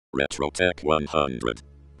Retrotech 100.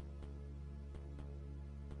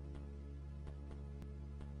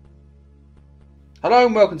 Hello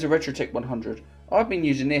and welcome to Retropie 100. I've been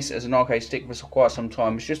using this as an arcade stick for quite some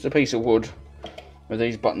time. It's just a piece of wood with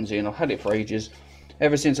these buttons in. I've had it for ages.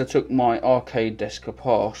 Ever since I took my arcade desk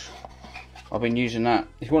apart, I've been using that.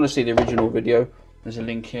 If you want to see the original video, there's a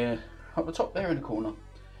link here up the top there in the corner.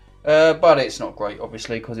 But it's not great,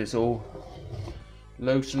 obviously, because it's all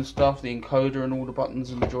loose and stuff. The encoder and all the buttons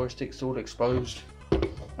and the joysticks all exposed.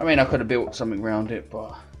 I mean, I could have built something around it,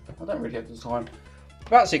 but I don't really have the time.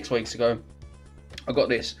 About 6 weeks ago, I got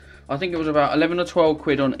this. I think it was about 11 or 12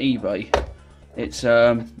 quid on eBay. It's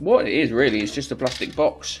what it is really, it's just a plastic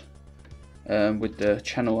box with the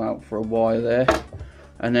channel out for a wire there,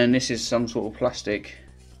 and then this is some sort of plastic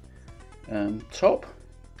top.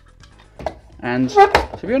 And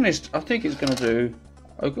to be honest, I think it's going to do.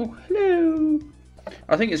 Oh, hello.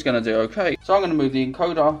 I think it's going to do okay. So I'm going to move the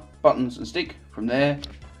encoder, buttons, and stick from there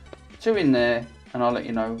to in there, and I'll let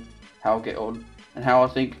you know how I get on and how I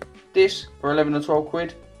think this for 11 or 12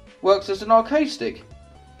 quid works as an arcade stick.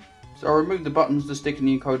 So I removed the buttons, the stick and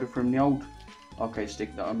the encoder from the old arcade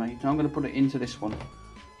stick that I made. Now I'm going to put it into this one.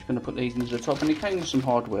 Just going to put these into the top, and it came with some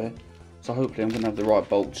hardware, so hopefully I'm going to have the right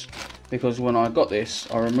bolts, because when I got this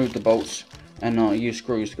I removed the bolts and I used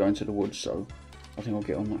screws to go into the wood, so I think I'll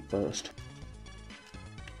get on that first.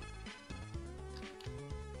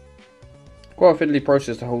 Quite a fiddly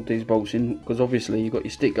process to hold these bolts in, because obviously you've got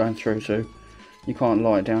your stick going through, so you can't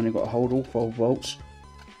lie it down, you've got to hold all 4 bolts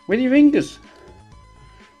with your fingers.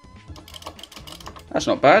 That's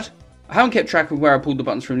not bad. I haven't kept track of where I pulled the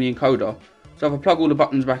buttons from the encoder, so if I plug all the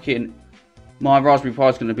buttons back in, my Raspberry Pi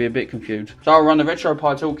is going to be a bit confused. So I'll run the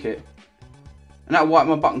Retropie toolkit, and that'll wipe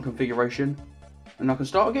my button configuration, and I can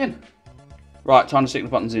start again. Right, time to stick the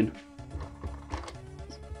buttons in.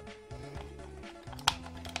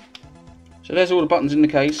 So there's all the buttons in the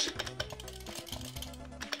case.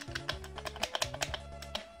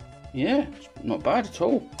 Yeah, it's not bad at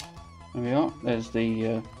all. There we are. There's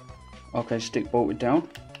the arcade stick bolted down.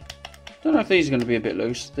 Don't know if these are going to be a bit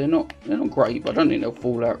loose. They're not great, but I don't think they'll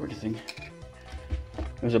fall out or anything.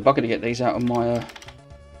 It was a bugger to get these out of my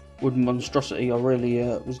wooden monstrosity. I really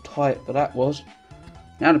was tight, but that was.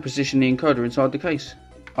 Now to position the encoder inside the case.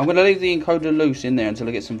 I'm going to leave the encoder loose in there until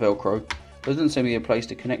I get some Velcro. There doesn't seem to be a place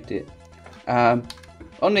to connect it.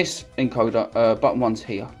 On this encoder, button 1's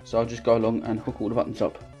here, so I'll just go along and hook all the buttons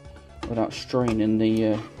up without straining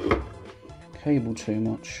the cable too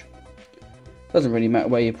much. Doesn't really matter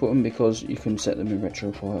where you put them, because you can set them in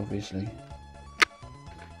Retropie, obviously.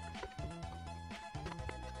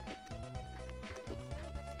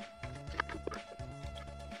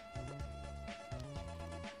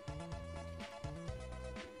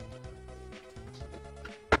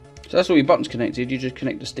 So that's all your buttons connected. You just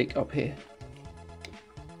connect the stick up here,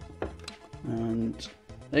 and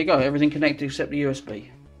there you go, everything connected except the USB.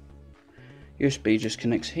 USB just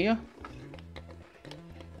connects here.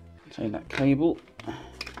 Take that cable,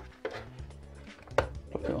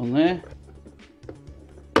 pop it on there.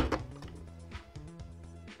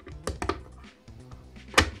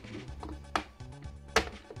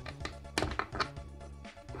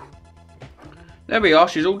 There we are,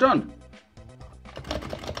 she's all done.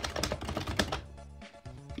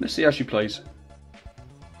 Let's see how she plays.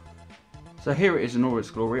 So here it is in all its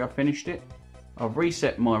glory. I finished it. I've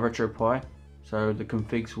reset my Retropie, so the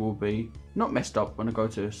configs will be not messed up when I go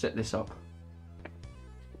to set this up.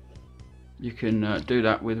 You can do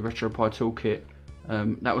that with Retropie toolkit.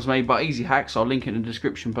 That was made by Easy Hacks. I'll link it in the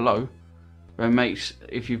description below. But it makes,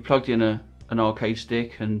 if you've plugged in an arcade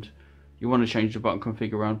stick and you want to change the button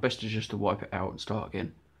config around, best is just to wipe it out and start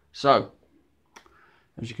again. So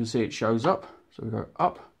as you can see, it shows up. So we go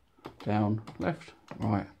up, down, left,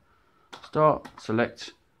 right. Start,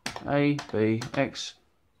 select A, B, X,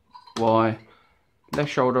 Y, left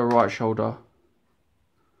shoulder, right shoulder,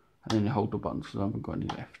 and then you hold the buttons because I haven't got any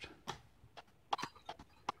left.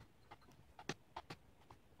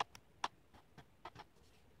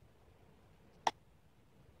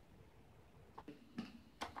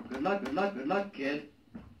 Good luck, good luck, good luck, kid.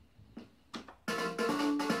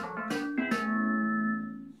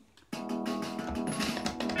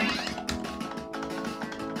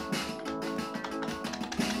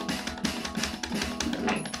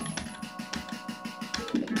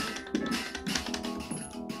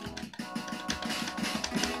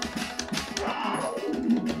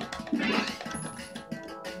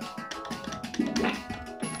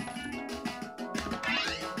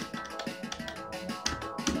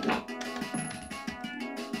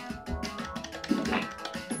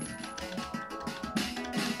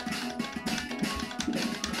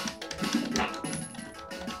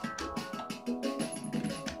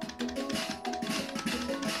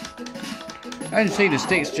 I can see the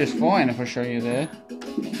stick's just fine if I show you there.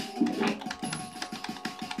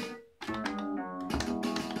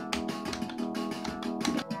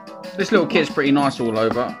 This little kit's pretty nice all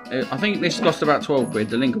over. I think this cost about 12 quid.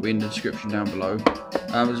 The link will be in the description down below.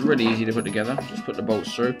 It's really easy to put together. Just put the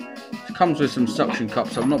bolts through. It comes with some suction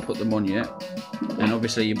cups. I've not put them on yet. And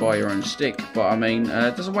obviously you buy your own stick. But I mean,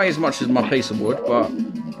 it doesn't weigh as much as my piece of wood, but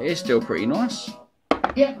it is still pretty nice.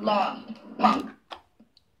 Get lost, punk.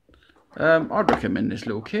 I'd recommend this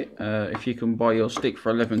little kit. If you can buy your stick for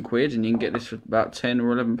 11 quid and you can get this for about 10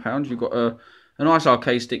 or 11 pounds, you've got a nice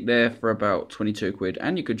arcade stick there for about 22 quid,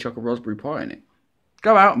 and you could chuck a Raspberry Pi in it.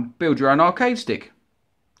 Go out and build your own arcade stick.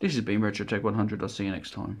 This has been Retropie 100. I'll see you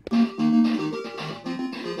next time.